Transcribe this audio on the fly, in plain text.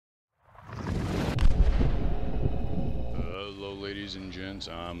ladies and gents,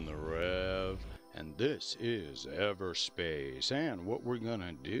 I'm the Rev, and this is Everspace. And what we're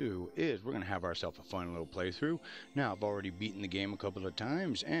gonna do is we're gonna have ourselves a fun little playthrough. Now, I've already beaten the game a couple of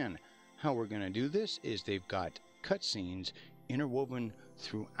times, and how we're gonna do this is they've got cutscenes interwoven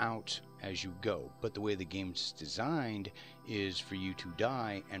throughout as you go. But the way the game's designed is for you to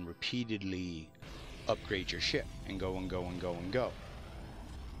die and repeatedly upgrade your ship and go and go and go and go.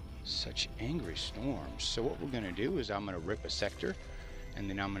 Such angry storms. So what we're going to do is I'm going to rip a sector, and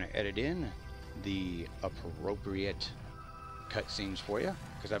then I'm going to edit in the appropriate cutscenes for you,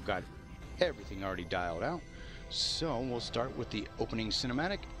 because I've got everything already dialed out. So we'll start with the opening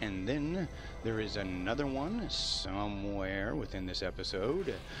cinematic, and then there is another one somewhere within this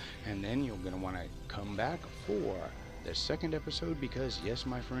episode, and then you're going to want to come back for the second episode, because yes,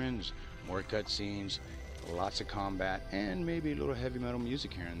 my friends, more cutscenes, lots of combat, and maybe a little heavy metal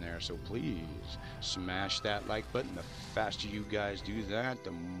music here and there. So please smash that like button. The faster you guys do that, the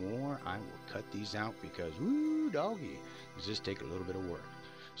more I will cut these out, because woo doggy, does this take a little bit of work.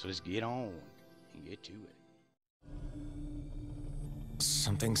 So let's get on and get to it.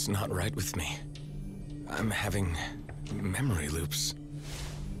 Something's not right with me. I'm having memory loops.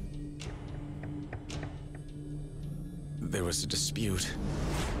 There was a dispute.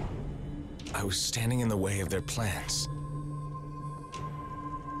 I was standing in the way of their plans.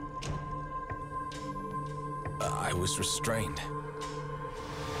 I was restrained.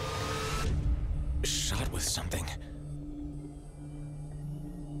 Shot with something.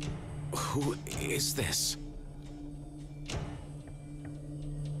 Who is this?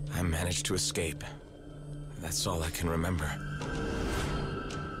 I managed to escape. That's all I can remember.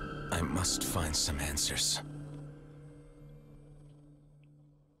 I must find some answers.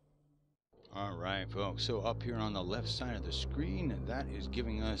 Alright folks, so up here on the left side of the screen, that is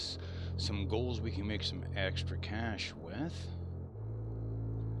giving us some goals we can make some extra cash with.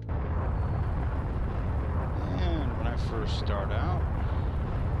 And when I first start out,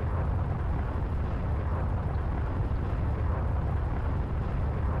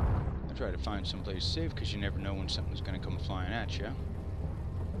 I try to find someplace safe, because you never know when something's going to come flying at you.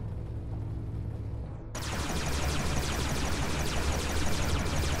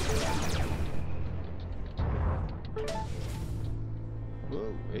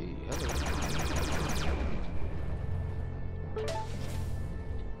 Whoa, hey, hello.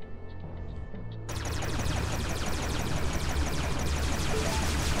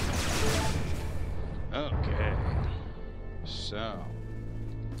 Okay, so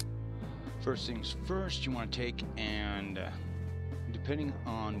first things first, you want to take and depending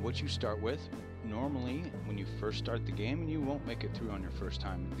on what you start with, normally when you first start the game, and you won't make it through on your first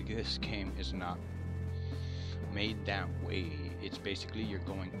time. This game is not made that way. It's basically you're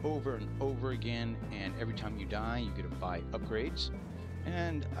going over and over again, and every time you die you get to buy upgrades.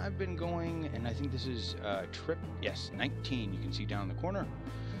 And I've been going, and I think this is trip, yes, 19, you can see down in the corner,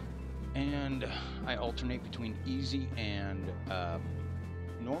 and I alternate between easy and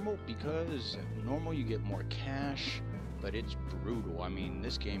normal, because normal you get more cash, but it's brutal. I mean,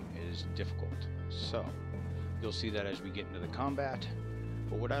 this game is difficult, so you'll see that as we get into the combat.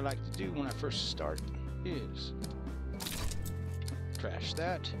 But what I like to do when I first start is trash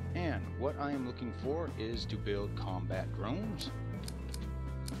that, and what I am looking for is to build combat drones.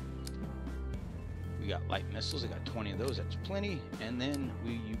 We got light missiles, I got 20 of those, that's plenty. And then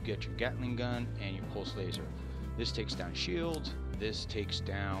you get your Gatling gun and your pulse laser. This takes down shields, this takes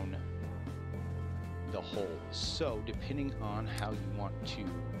down the whole. So depending on how you want to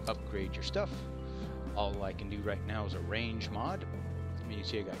upgrade your stuff, all I can do right now is a range mod. You can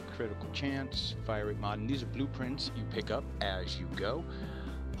see I got critical chance, fire rate mod, and these are blueprints you pick up as you go.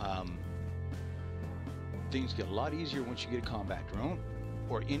 Things get a lot easier once you get a combat drone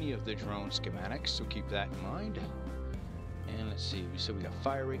or any of the drone schematics, so keep that in mind. And let's see, so we got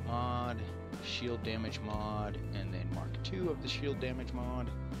fire rate mod, shield damage mod, and then Mark II of the shield damage mod.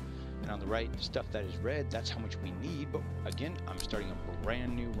 And on the right, the stuff that is red, that's how much we need. But again, I'm starting a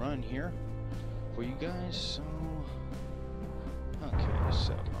brand new run here for you guys, so okay,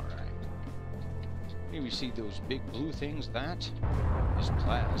 so, alright. Here we see those big blue things. That is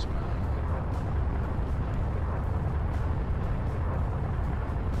plasma.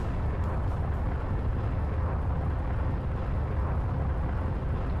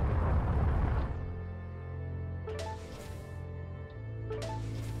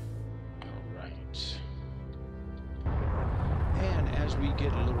 Alright. And as we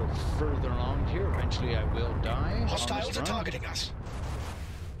get a little further along here, eventually I will die. Hostiles are targeting us.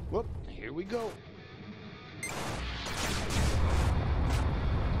 Whoop, here we go.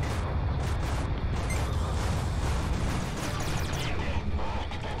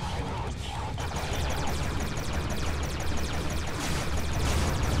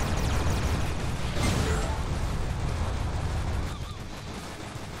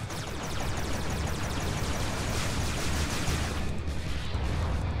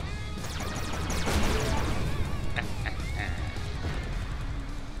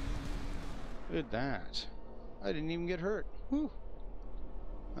 that. I didn't even get hurt. Whew.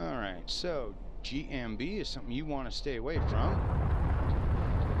 Alright, so GMB is something you want to stay away from.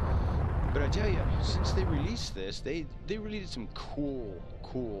 But I tell you, since they released this, they really did some cool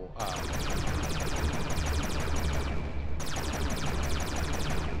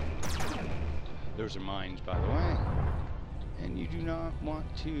those are mines, by the way. And you do not want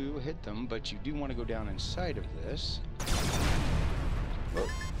to hit them, but you do want to go down inside of this. Whoa.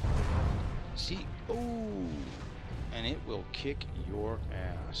 See? Oh! And it will kick your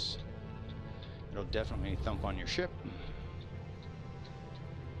ass. It'll definitely thump on your ship.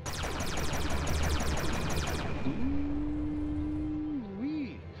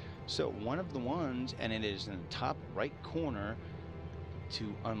 Ooh-wee. So one of the ones, and it is in the top right corner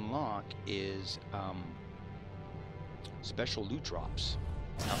to unlock, is special loot drops.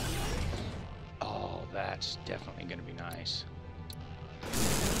 Oh, that's definitely going to be nice.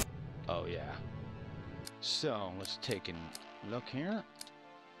 Oh yeah. So let's take a look here.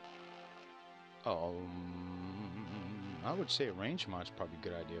 I would say a range mod's probably a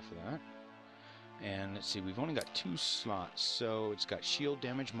good idea for that. And let's see, we've only got 2 slots, so it's got shield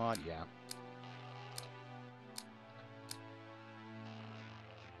damage mod, yeah.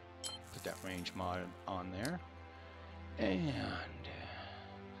 Put that range mod on there. And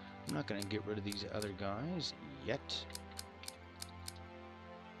I'm not going to get rid of these other guys yet.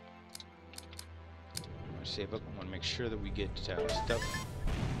 I'm going to save up. I want to make sure that we get stuff.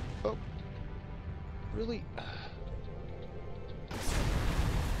 Oh, really?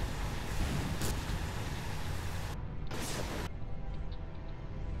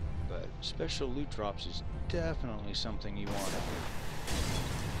 But special loot drops is definitely something you want to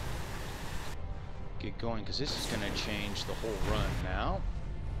get going, because this is going to change the whole run now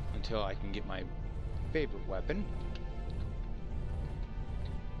until I can get my favorite weapon.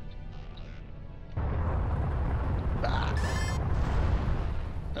 Ah.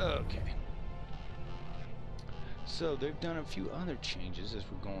 Okay. So they've done a few other changes as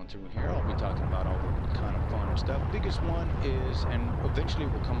we're going through here. I'll be talking about all the kind of fun stuff. Biggest one is, and eventually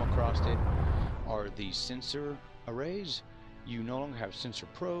we'll come across it, are the sensor arrays. You no longer have sensor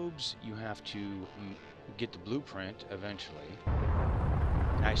probes. You have to get the blueprint eventually.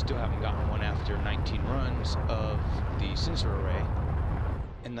 And I still haven't gotten one after 19 runs of the sensor array.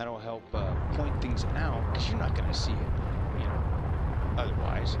 And that'll help point things out, because you're not going to see it, you know,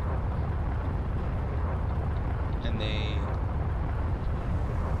 otherwise. And they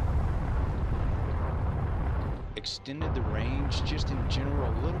extended the range just in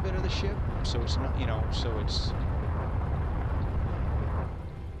general a little bit of the ship, so it's not, you know, so it's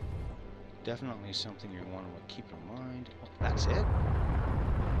definitely something you want to keep in mind. Oh, that's it?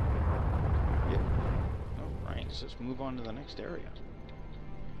 Yep. Alright, so let's move on to the next area.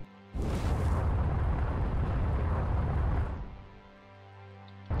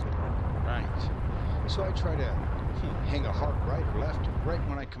 Right. So I try to hang a hard right or left right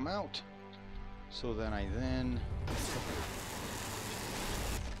when I come out. So then I then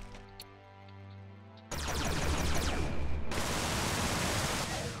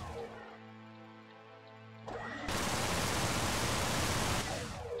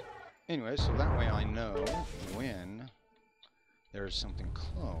anyway, so that way I know when there's something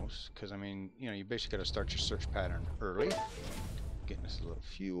close, because I mean, you know, you basically got to start your search pattern early. Getting us a little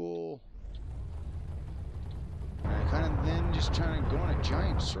fuel. And I kind of then just trying to go in a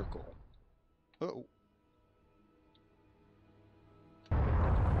giant circle. Uh-oh.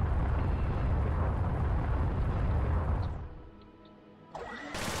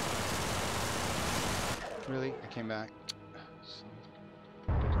 Really? I came back.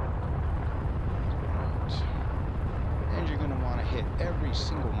 And you're going to want to hit every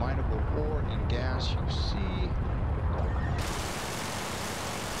single mineable ore and gas you see.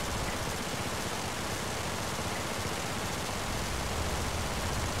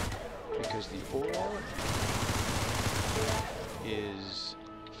 Because the ore is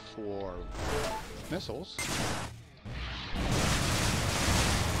for missiles.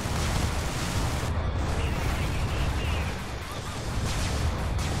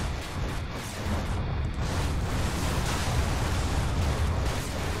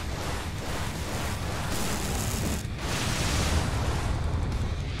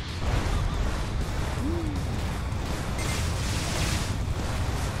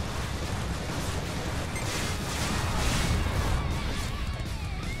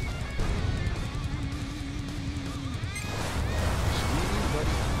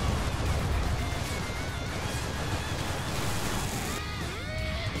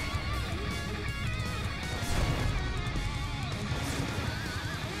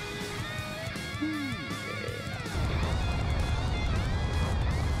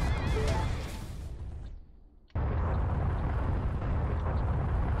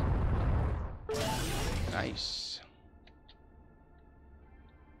 Nice.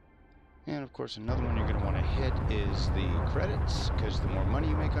 And of course, another one you're going to want to hit is the credits, because the more money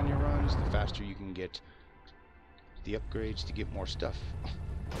you make on your runs, the faster you can get the upgrades to get more stuff.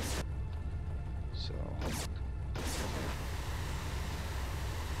 So...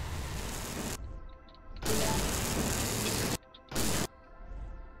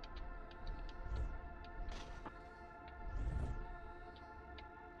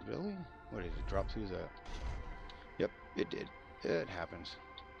 Really? What, did it drop through the... Yep, it did. It happens.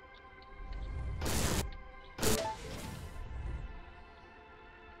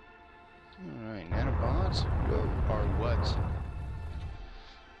 Alright, nanobots? Whoa, are what?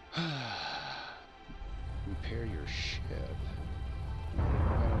 Repair your ship.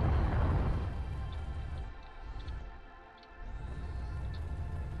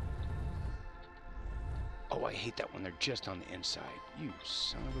 Oh, I hate that when they're just on the inside. You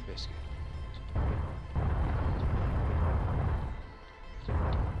son of a biscuit.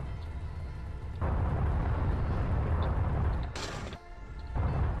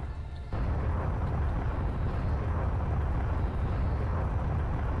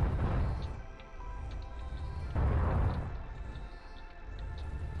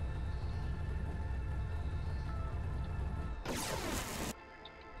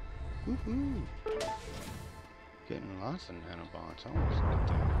 Woohoo! Getting lots of nanobots. Almost like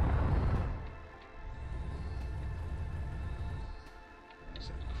that. There's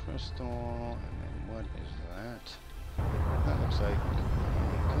a crystal, and then what is that? That looks like...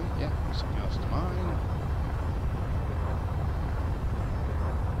 Okay, yeah, something else to mine.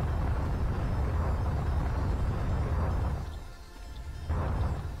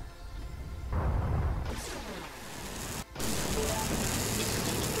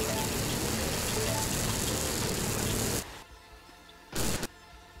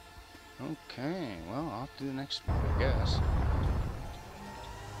 Okay, well, off to the next one, I guess.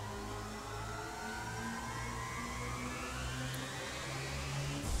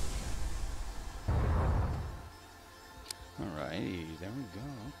 Alrighty, there we go.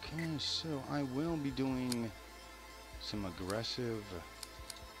 Okay, so I will be doing some aggressive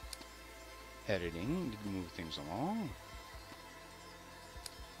editing to move things along.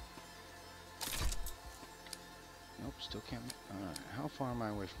 Nope, still can't. Alright, how far am I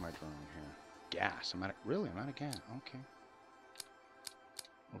away from my drone here? Gas. I'm out of gas. Okay.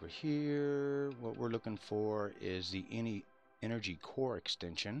 Over here, what we're looking for is the energy core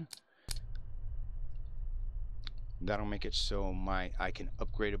extension. That'll make it so I can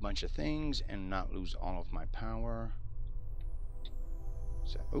upgrade a bunch of things and not lose all of my power.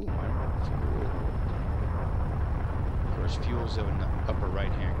 So, oh, my fuel. Of course, fuel's in the upper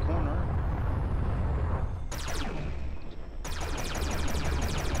right-hand corner.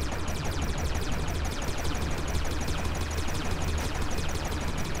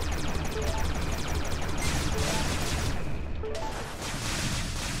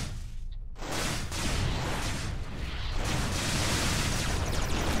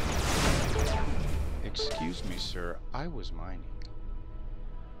 Excuse me, sir. I was mining.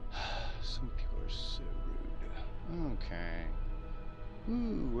 Some people are so rude. Okay.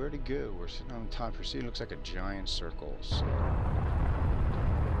 Ooh, where'd it go? We're sitting on the top. You see, it looks like a giant circle. So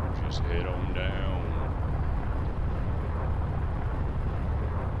just head on down.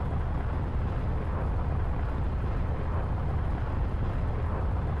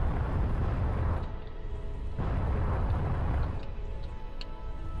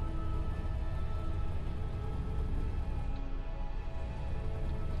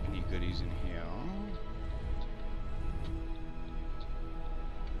 Goodies in here.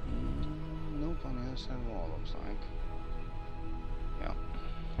 Nope, on the other side of the wall, looks like. Yeah.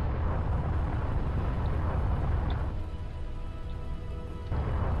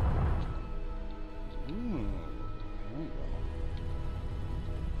 Ooh, there we go.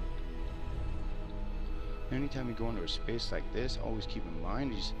 Anytime you go into a space like this, always keep in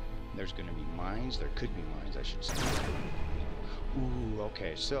mind there's going to be mines. There could be mines, I should say. Ooh,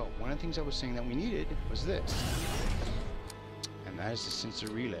 okay, so one of the things I was saying that we needed was this. And that is the sensor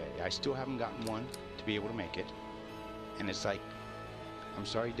relay. I still haven't gotten one to be able to make it. And it's like, I'm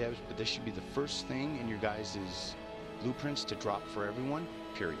sorry, devs, but this should be the first thing in your guys' blueprints to drop for everyone,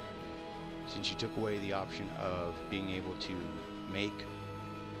 period. Since you took away the option of being able to make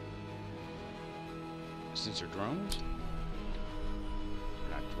sensor drones.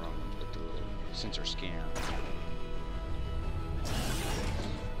 Not drones, but the little sensor scan.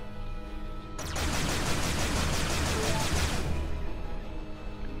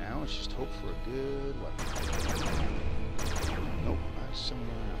 Let's just hope for a good weapon. Nope, that's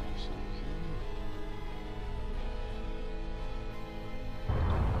somewhere else.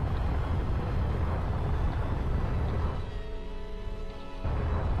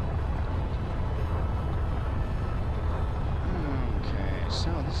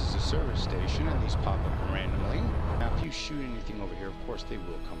 service station, and these pop up randomly. Now, if you shoot anything over here, of course, they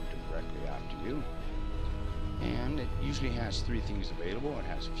will come directly after you. And it usually has three things available. It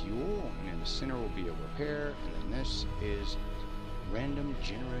has fuel, and in the center will be a repair, and then this is random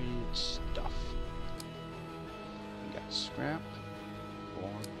generated stuff. We got scrap or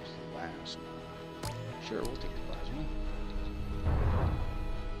plasma. Sure, we'll take the plasma.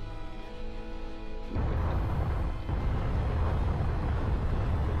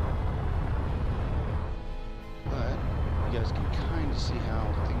 But you guys can kind of see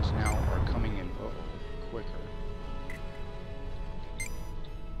how things now are coming in quicker.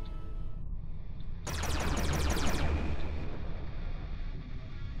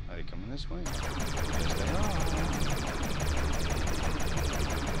 Are they coming this way? Yes, they are.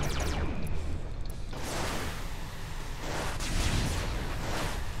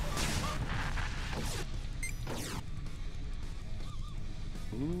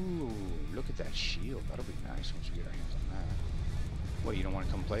 Ooh, look at that shield. That'll be nice once we get our hands on that. What, you don't want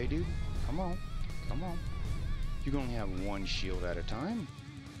to come play, dude? Come on. Come on. You can only have one shield at a time.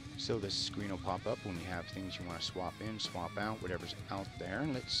 So this screen will pop up when you have things you want to swap in, swap out, whatever's out there.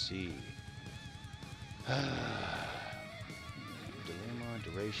 Let's see. Dilemma,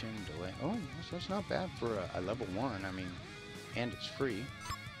 duration, delay. Oh, so it's not bad for a level 1. I mean, and it's free.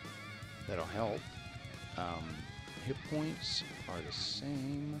 That'll help. Hit points are the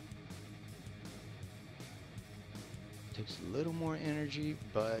same. Takes a little more energy,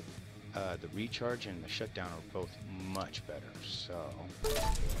 but the recharge and the shutdown are both much better. So,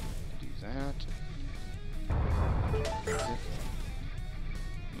 do that.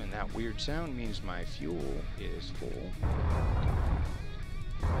 And that weird sound means my fuel is full.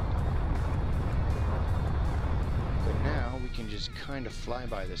 But now we can just kind of fly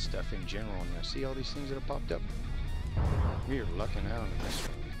by this stuff in general. And now see all these things that have popped up? We are lucking out on this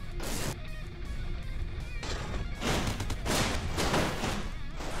one.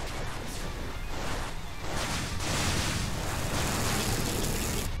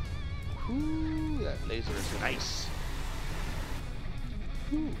 Whoo, that laser is nice.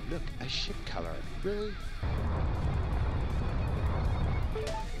 Ooh, look, a ship color. Really?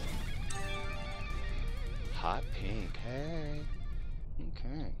 Hot pink, hey.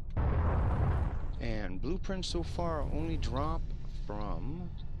 Okay. And blueprints so far only drop from...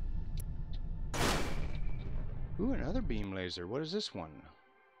 Ooh, another beam laser. What is this one?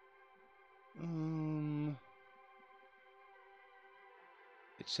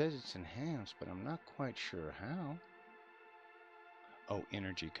 It says it's enhanced, but I'm not quite sure how. Oh,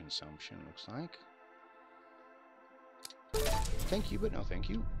 energy consumption, looks like. Thank you, but no thank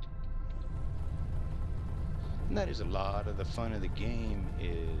you. And that is a lot of the fun of the game,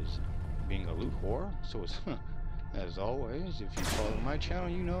 is being a loot whore. So it's, as always, if you follow my channel,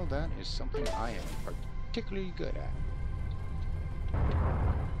 you know that is something I am particularly good at.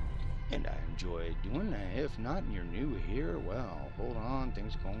 And I enjoy doing that. If not, and you're new here, well, hold on,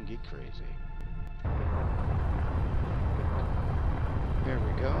 things are gonna get crazy. There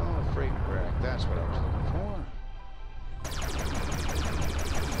we go, freight rack, that's what I was looking for.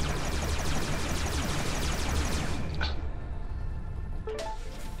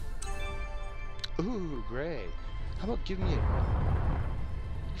 Ooh, great. How about give me a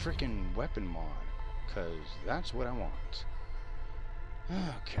freaking weapon mod? Because that's what I want.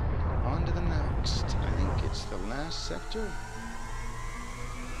 Okay, on to the next. I think it's the last sector.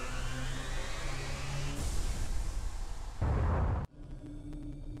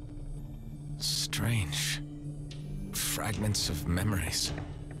 Strange. Fragments of memories.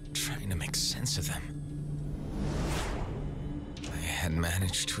 Trying to make sense of them. I had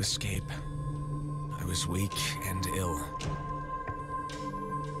managed to escape. I was weak and ill.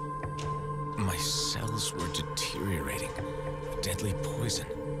 My cells were deteriorating. A deadly poison.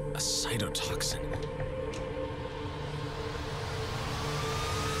 A cytotoxin.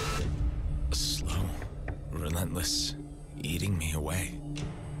 Slow, relentless, eating me away.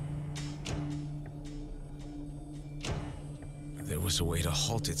 There was a way to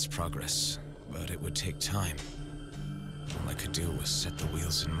halt its progress, but it would take time. All I could do was set the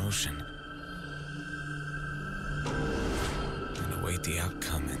wheels in motion. And await the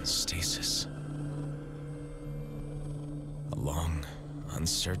outcome in stasis. A long,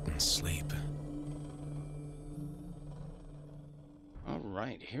 uncertain sleep.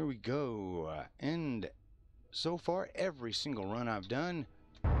 Alright, here we go. And so far, every single run I've done,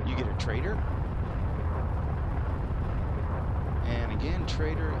 you get a trader. And again,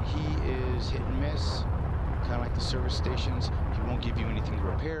 trader, he is hit and miss. Kind of like the service stations. He won't give you anything to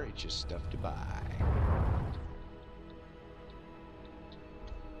repair, it's just stuff to buy.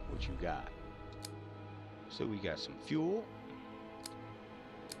 what you got. So we got some fuel.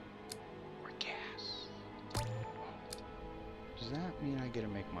 Or gas. Does that mean I get to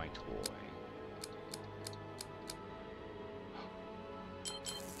make my toy?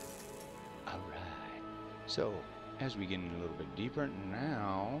 Alright. So, as we get in a little bit deeper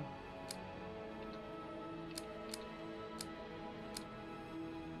now...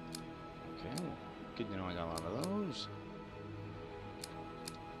 Okay, good to know I got a lot of those.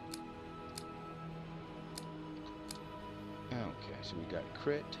 Okay, so we got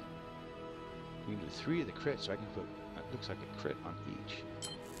crit. We can do 3 of the crit, so I can put, it looks like a crit on each.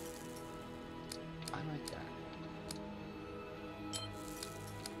 I like that.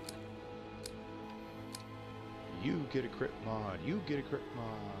 You get a crit mod. You get a crit mod.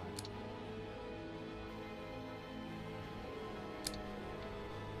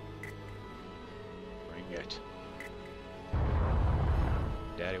 Bring it.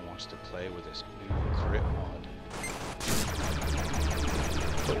 Daddy wants to play with this new crit mod.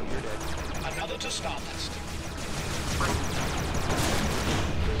 Oh, you're dead. Another to Stardust.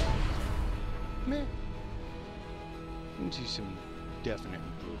 Meh. You can see some definite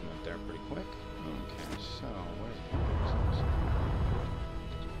improvement there pretty quick. Okay, so where's the...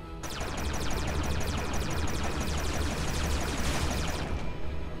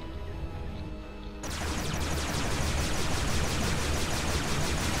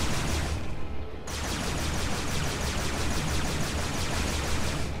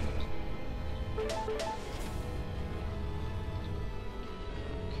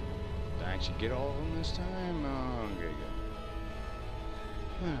 Did I actually get all of them this time? Oh, okay, good.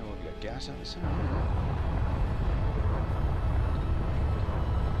 Well, we got gas out the side.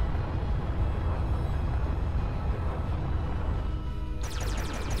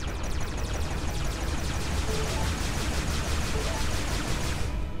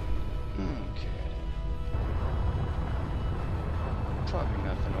 Okay. Probably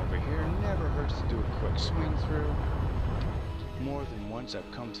nothing over here. Never hurts to do a quick swing through. More than once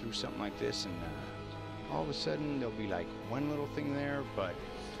I've come through something like this and all of a sudden there'll be like one little thing there, but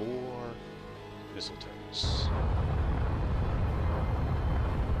 4 missile turrets.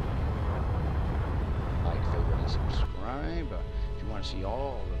 Like, favorite, and subscribe if you want to see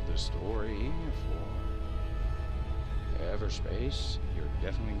all of the story for Everspace. You're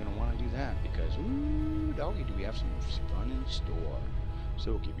definitely going to want to do that because, ooh, doggy, do we have some fun in store.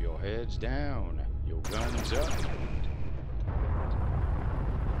 So keep your heads down, your guns up.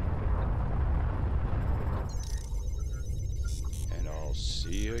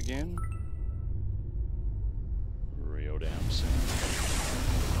 See you again